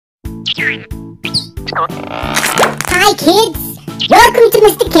Hi kids! Welcome to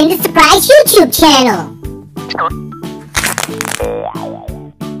Mr. Kinder's Surprise YouTube channel!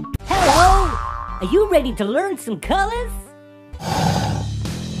 Hello! Are you ready to learn some colors?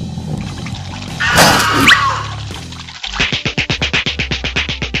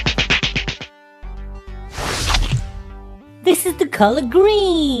 This is the color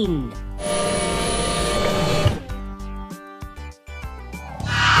green.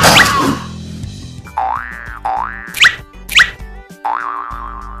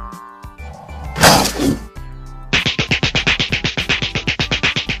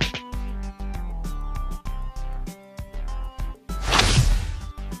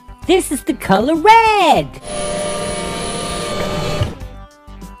 This is the color red.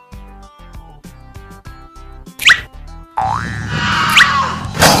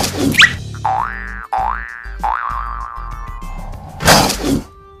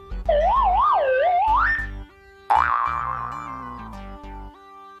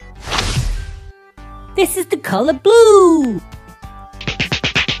 This is the color blue.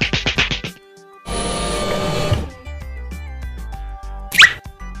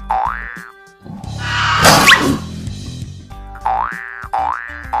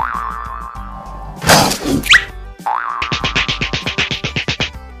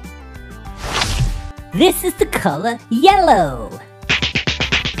 This is the color yellow.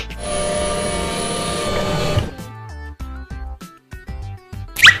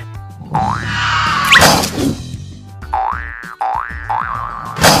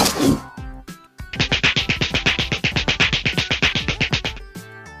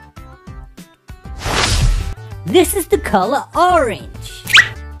 This is the color orange.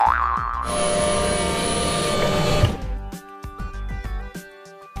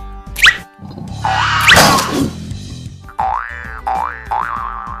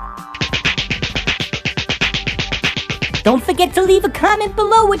 Don't forget to leave a comment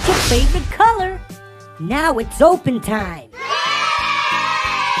below with your favorite color. Now it's open time.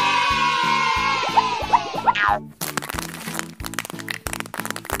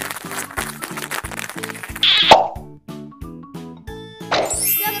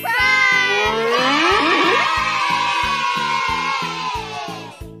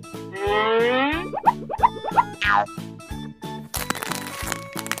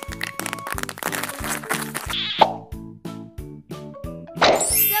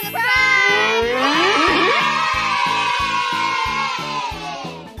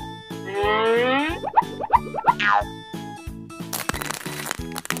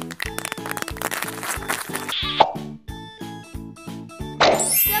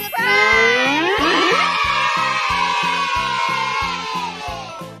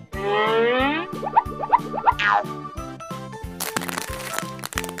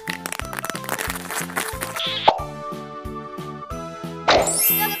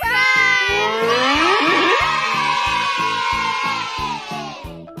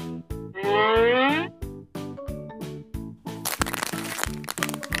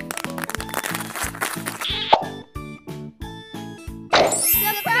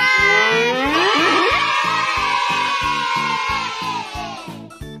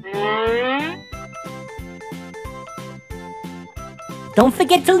 Don't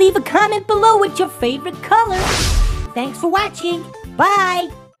forget to leave a comment below with your favorite color. Thanks for watching. Bye!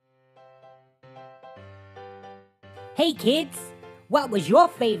 Hey kids, what was your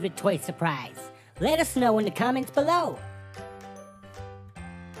favorite toy surprise? Let us know in the comments below.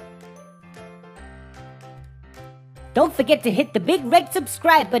 Don't forget to hit the big red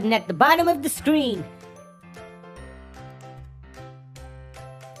subscribe button at the bottom of the screen.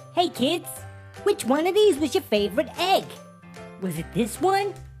 Hey kids, which one of these was your favorite egg? Was it this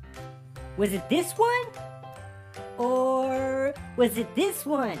one? Was it this one? Or was it this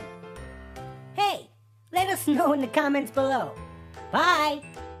one? Hey, let us know in the comments below. Bye!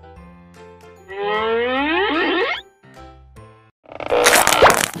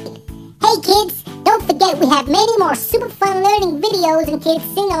 Hey kids, don't forget we have many more super fun learning videos and kids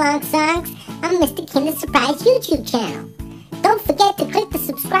sing-along songs on Mr. Kinder's Surprise YouTube channel. Don't forget to click the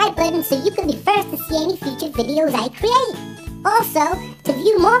subscribe button so you can be first to see any future videos I create. Also, to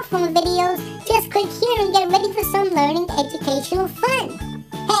view more fun videos, just click here and get ready for some learning educational fun.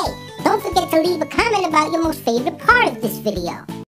 Hey, don't forget to leave a comment about your most favorite part of this video.